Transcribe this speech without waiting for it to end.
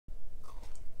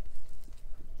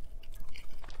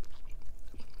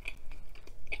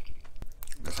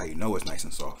know it's nice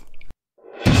and soft.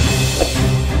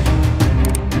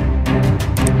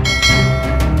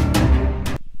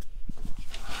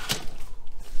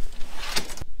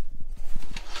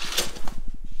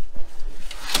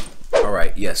 All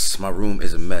right, yes, my room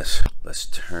is a mess. Let's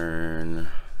turn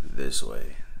this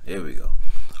way. There we go.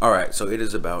 All right, so it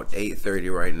is about 8:30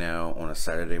 right now on a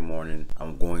Saturday morning.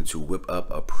 I'm going to whip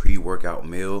up a pre-workout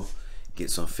meal,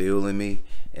 get some fuel in me,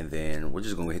 and then we're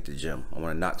just gonna hit the gym. I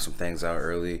wanna knock some things out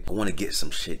early. I wanna get some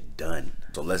shit done.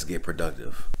 So let's get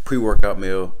productive. Pre-workout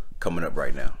meal coming up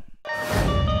right now.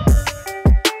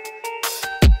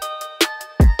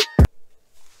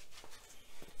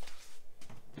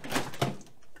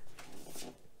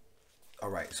 All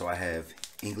right, so I have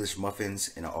English muffins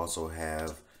and I also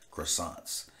have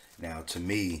croissants. Now, to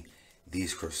me,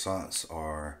 these croissants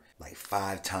are like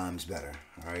 5 times better.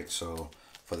 All right, so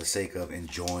for the sake of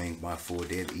enjoying my full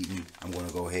day of eating, I'm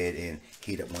gonna go ahead and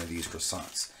heat up one of these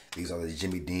croissants. These are the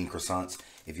Jimmy Dean croissants.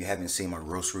 If you haven't seen my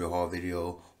grocery haul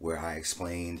video where I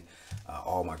explained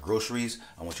all my groceries,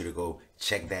 I want you to go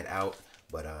check that out.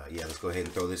 But yeah, let's go ahead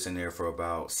and throw this in there for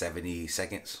about 70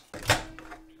 seconds.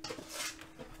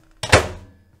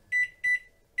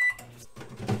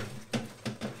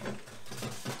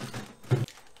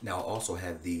 Now I also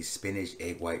have these spinach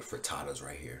egg white frittatas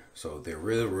right here. So they're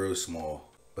really small,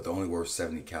 but they're only worth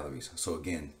 70 calories. So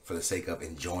again, for the sake of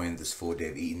enjoying this full day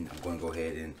of eating, I'm going to go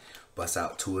ahead and bust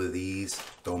out 2 of these,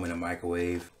 throw them in the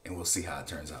microwave, and we'll see how it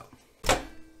turns out.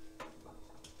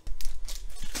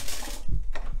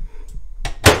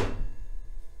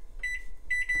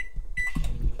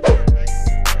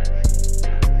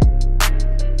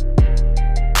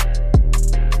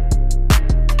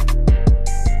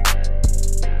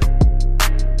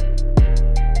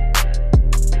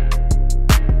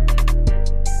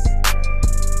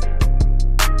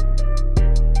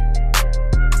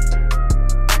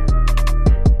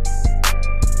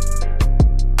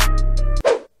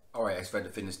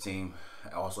 XFactor Fitness team,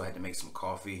 I also had to make some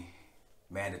coffee.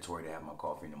 Mandatory to have my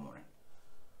coffee in the morning.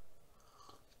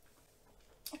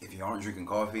 If you aren't drinking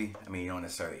coffee, I mean, you don't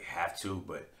necessarily have to,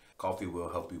 but coffee will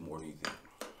help you more than you think.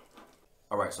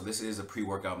 All right, so this is a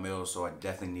pre-workout meal, so I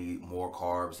definitely need more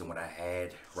carbs than what I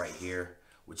had right here,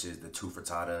 which is the 2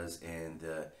 frittatas and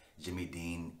the Jimmy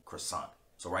Dean croissant.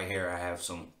 So right here, I have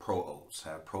some pro oats.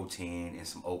 I have protein and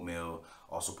some oatmeal.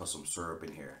 Also put some syrup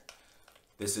in here.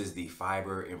 This is the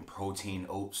fiber and protein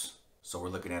oats. So we're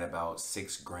looking at about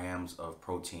 6 grams of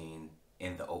protein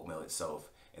in the oatmeal itself.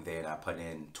 And then I put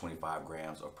in 25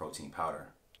 grams of protein powder.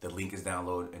 The link is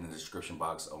downloaded in the description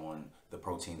box on the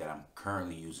protein that I'm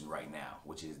currently using right now,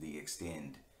 which is the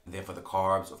XTEND. And then for the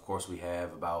carbs, of course, we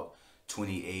have about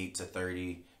 28 to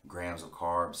 30 grams of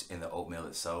carbs in the oatmeal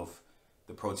itself.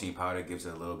 The protein powder gives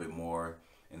it a little bit more.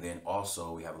 And then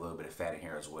also we have a little bit of fat in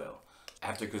here as well.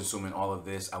 After consuming all of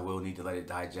this, I will need to let it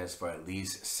digest for at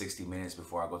least 60 minutes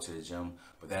before I go to the gym.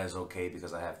 But that is okay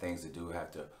because I have things to do. I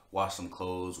have to wash some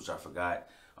clothes, which I forgot.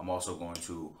 I'm also going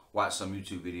to watch some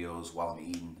YouTube videos while I'm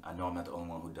eating. I know I'm not the only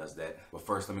one who does that. But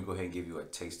first, let me go ahead and give you a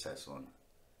taste test on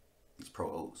these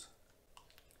Pro Oats.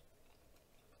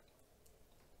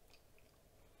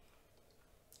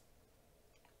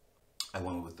 I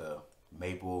went with the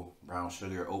maple brown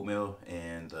sugar oatmeal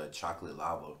and the chocolate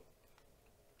lava.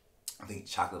 I think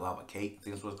chocolate lava cake, I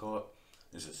think that's what it's called.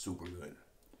 This is super good.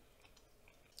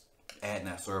 Adding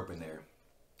that syrup in there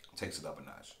takes it up a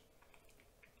notch.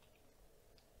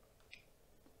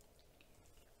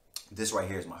 This right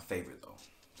here is my favorite though.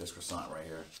 This croissant right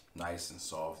here, nice and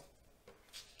soft.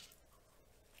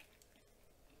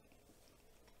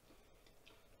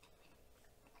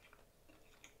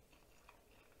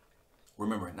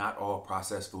 Remember, not all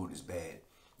processed food is bad.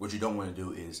 What you don't want to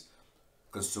do is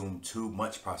consume too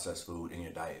much processed food in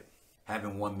your diet.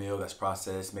 Having 1 meal that's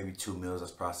processed, maybe 2 meals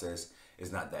that's processed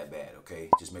is not that bad, okay?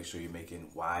 Just make sure you're making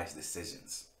wise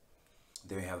decisions.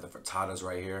 Then we have the frittatas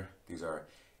right here. These are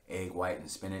egg white and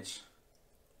spinach.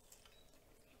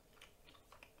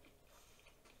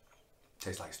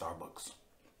 Tastes like Starbucks.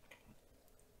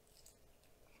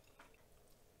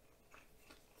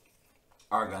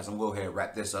 All right, guys, I'm gonna go ahead and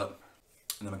wrap this up,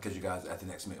 and I'm gonna catch you guys at the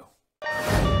next meal.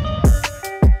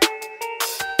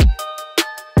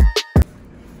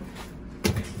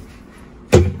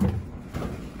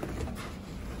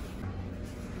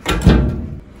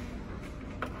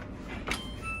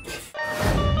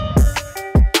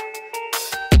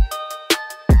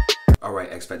 All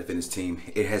right, XFactor Fitness team,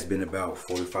 it has been about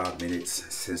 45 minutes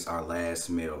since our last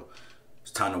meal.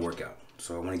 It's time to work out.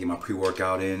 So I want to get my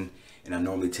pre-workout in, and I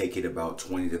normally take it about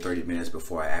 20 to 30 minutes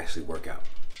before I actually work out.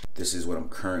 This is what I'm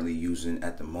currently using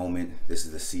at the moment. This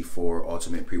is the C4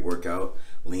 Ultimate Pre-Workout.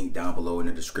 Link down below in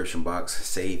the description box.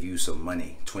 Save you some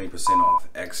money. 20%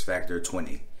 off. XFactor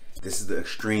 20. This is the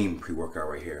extreme pre-workout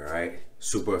right here, all right?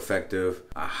 Super effective.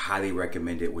 I highly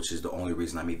recommend it, which is the only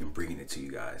reason I'm even bringing it to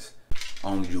you guys. I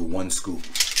only do 1 scoop.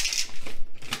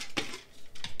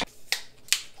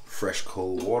 Fresh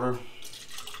cold water.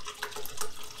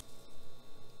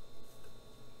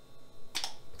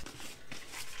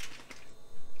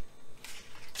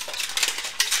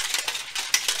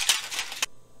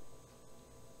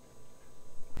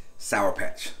 Sour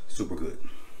Patch, super good.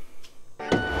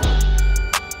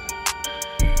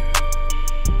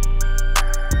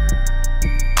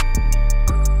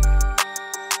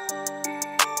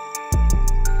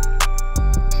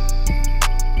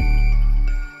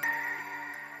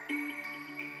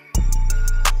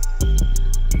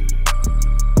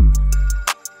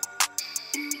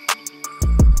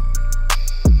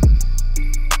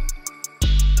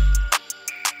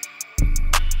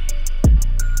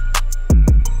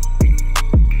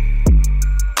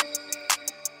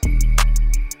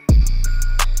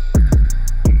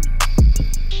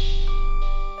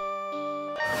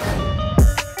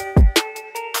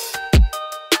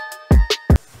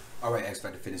 Alright,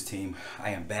 XFactor Fitness team,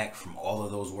 I am back from all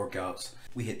of those workouts.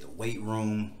 We hit the weight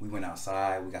room, we went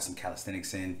outside, we got some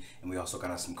calisthenics in, and we also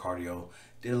got out some cardio.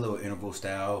 Did a little interval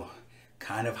style,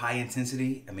 kind of high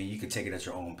intensity. I mean, you can take it at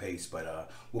your own pace,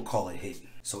 but we'll call it HIIT.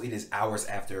 So it is hours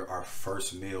after our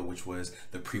first meal, which was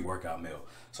the pre-workout meal.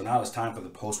 So now it's time for the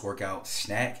post-workout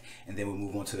snack, and then we'll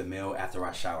move on to the meal after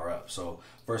I shower up. So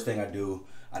first thing I do,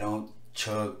 I don't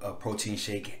chug a protein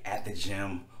shake at the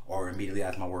gym or immediately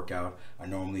after my workout. I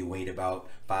normally wait about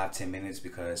 5-10 minutes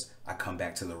because I come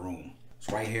back to the room.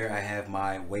 So right here I have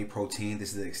my whey protein.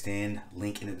 This is the XTEND,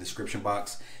 link in the description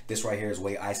box. This right here is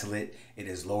whey isolate. It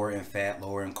is lower in fat,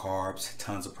 lower in carbs,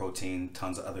 tons of protein,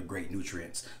 tons of other great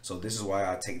nutrients. So this is why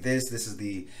I take this. This is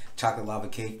the chocolate lava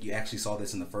cake. You actually saw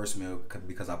this in the first meal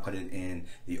because I put it in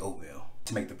the oatmeal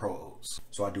to make the pro oats.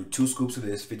 So I do 2 scoops of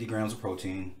this, 50 grams of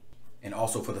protein. And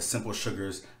also for the simple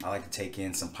sugars, I like to take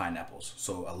in some pineapples.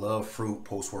 So I love fruit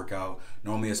post-workout.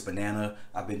 Normally it's banana.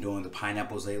 I've been doing the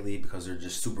pineapples lately because they're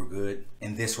just super good.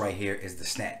 And this right here is the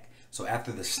snack. So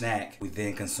after the snack, we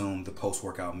then consume the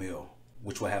post-workout meal,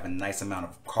 which will have a nice amount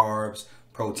of carbs,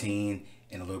 protein,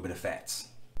 and a little bit of fats.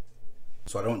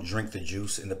 So I don't drink the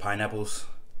juice in the pineapples,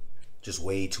 just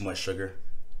way too much sugar.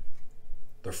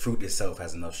 The fruit itself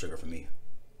has enough sugar for me.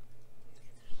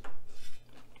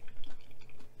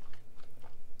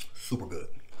 Super good.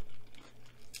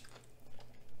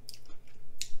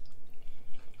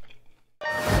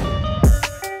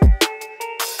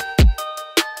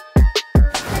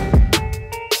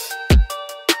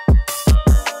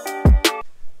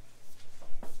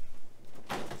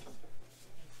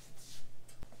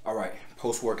 All right,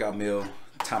 post-workout meal,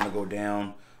 time to go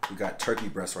down. We got turkey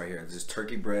breast right here. This is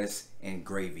turkey breast and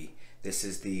gravy. This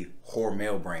is the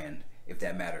Hormel brand, if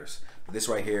that matters. But this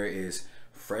right here is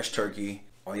fresh turkey.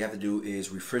 All you have to do is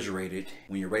refrigerate it.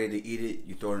 When you're ready to eat it,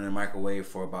 you throw it in the microwave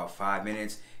for about 5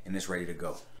 minutes and it's ready to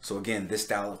go. So again, this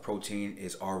style of protein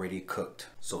is already cooked.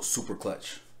 So super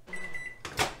clutch.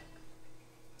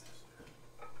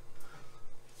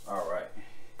 All right.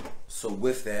 So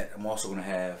with that, I'm also gonna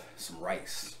have some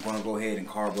rice. I'm gonna go ahead and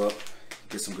carb up,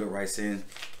 get some good rice in.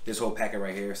 This whole packet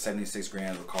right here, 76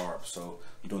 grams of carbs. So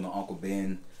I'm doing the Uncle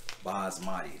Ben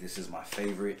Basmati. This is my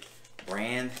favorite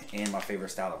brand and my favorite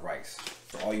style of rice.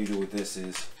 So all you do with this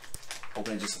is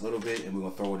open it just a little bit and we're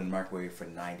gonna throw it in the microwave for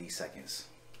 90 seconds.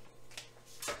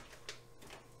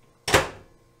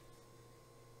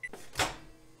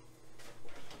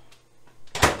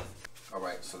 All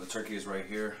right, so the turkey is right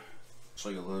here. Show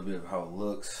you a little bit of how it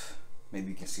looks. Maybe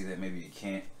you can see that, maybe you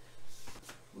can't.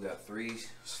 We got 3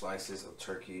 slices of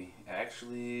turkey,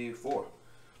 actually 4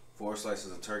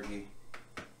 slices of turkey.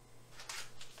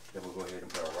 Then we'll go ahead and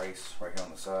put our rice right here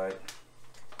on the side.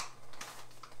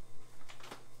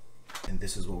 And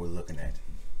this is what we're looking at.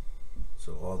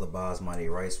 So all the basmati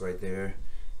rice right there.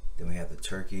 Then we have the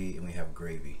turkey and we have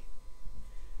gravy.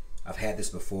 I've had this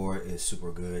before, it's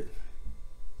super good.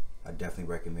 I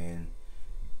definitely recommend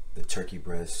the turkey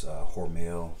breast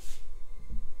Hormel,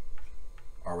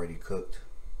 already cooked.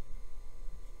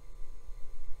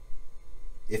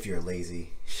 If you're a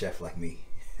lazy chef like me.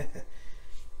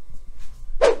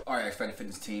 All right, XFactor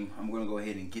Fitness team, I'm gonna go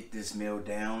ahead and get this meal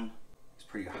down. It's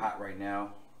pretty hot right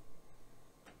now.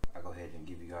 I'll go ahead and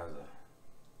give you guys a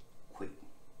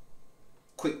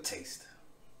quick taste.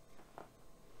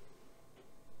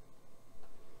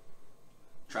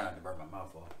 Try not to burn my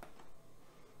mouth off.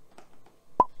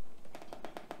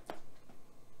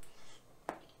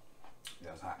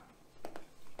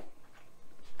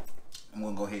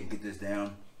 ahead and get this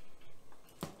down,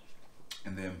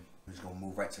 and then we're just gonna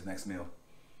move right to the next meal.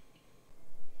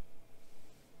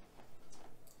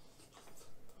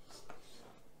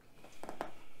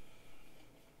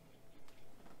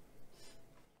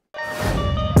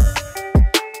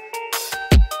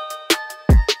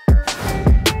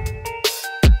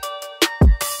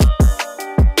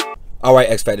 Alright,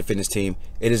 XFactor Fitness team,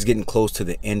 it is getting close to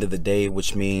the end of the day,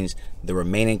 which means the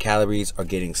remaining calories are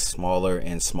getting smaller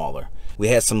and smaller. We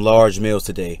had some large meals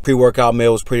today. Pre-workout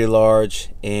meal was pretty large,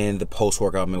 and the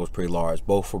post-workout meal was pretty large,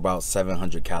 both for about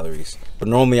 700 calories. But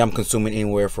normally I'm consuming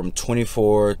anywhere from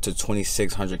 24 to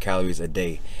 2600 calories a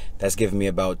day. That's giving me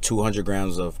about 200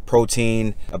 grams of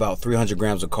protein, about 300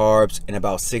 grams of carbs, and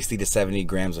about 60 to 70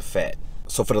 grams of fat.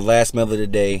 So for the last meal of the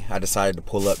day, I decided to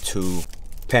pull up to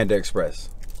Panda Express.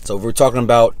 So if we're talking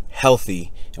about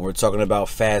healthy and we're talking about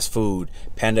fast food,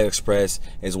 Panda Express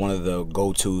is one of the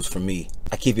go-tos for me.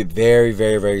 I keep it very,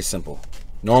 very, very simple.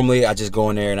 Normally, I just go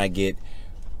in there and I get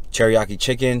teriyaki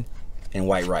chicken and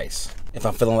white rice. If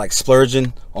I'm feeling like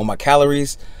splurging on my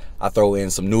calories, I throw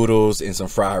in some noodles and some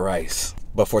fried rice.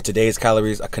 But for today's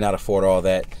calories, I could not afford all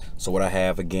that. So what I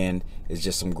have, again, is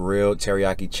just some grilled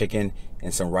teriyaki chicken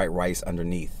and some white rice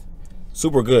underneath.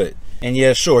 Super good. And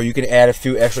yeah, sure, you can add a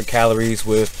few extra calories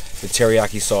with the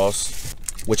teriyaki sauce,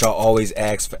 which I'll always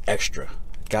ask for extra.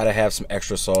 Gotta have some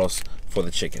extra sauce for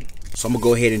the chicken. So I'm gonna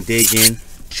go ahead and dig in,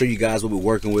 show you guys what we're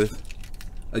working with.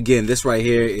 Again, this right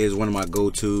here is one of my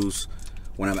go-tos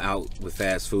when I'm out with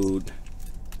fast food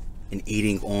and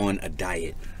eating on a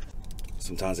diet.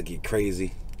 Sometimes I get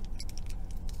crazy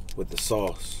with the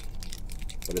sauce,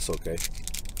 but it's okay.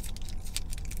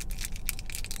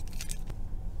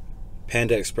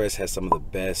 Panda Express has some of the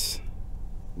best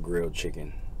grilled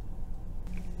chicken.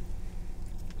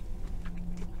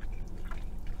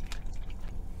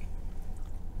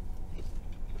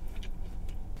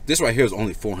 This right here is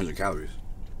only 400 calories.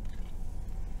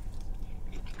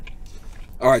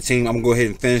 All right, team, I'm gonna go ahead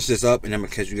and finish this up, and I'm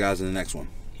gonna catch you guys in the next one.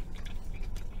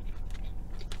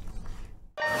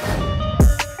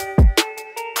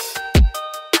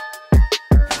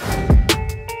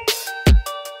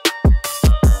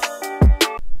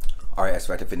 Alright,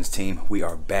 XFactor Fitness team, we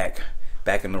are back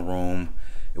in the room.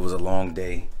 It was a long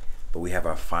day, but we have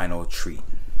our final treat.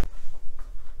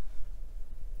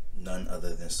 None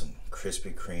other than some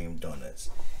Krispy Kreme donuts.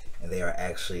 And they are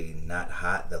actually not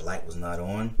hot. The light was not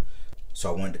on.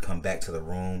 So I wanted to come back to the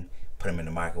room, put them in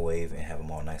the microwave, and have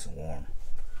them all nice and warm.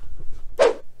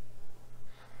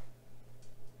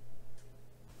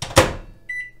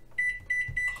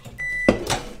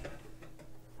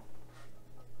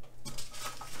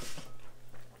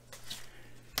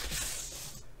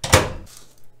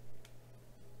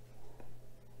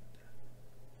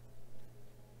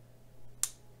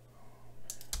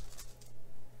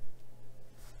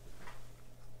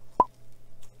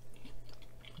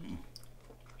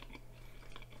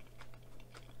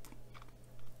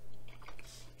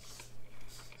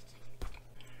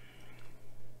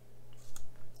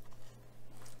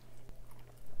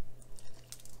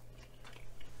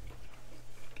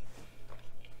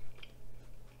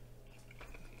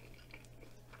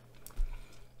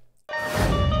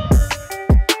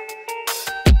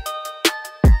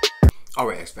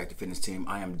 Alright, XFactor Fitness team,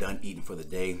 I am done eating for the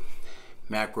day.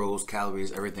 Macros,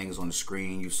 calories, everything is on the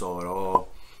screen. You saw it all.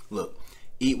 Look,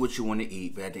 eat what you want to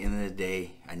eat, but at the end of the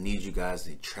day, I need you guys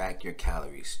to track your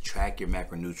calories, track your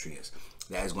macronutrients.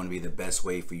 That is going to be the best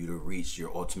way for you to reach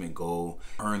your ultimate goal,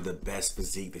 earn the best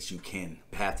physique that you can.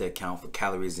 You have to account for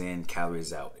calories in,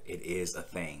 calories out. It is a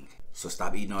thing. So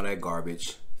stop eating all that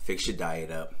garbage, fix your diet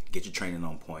up, get your training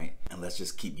on point, and let's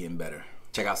just keep getting better.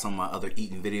 Check out some of my other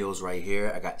eating videos right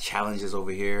here. I got challenges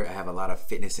over here. I have a lot of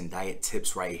fitness and diet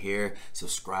tips right here.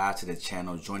 Subscribe to the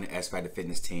channel, join the XFactor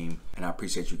Fitness team, and I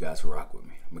appreciate you guys for rocking with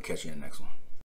me. I'm gonna catch you in the next one.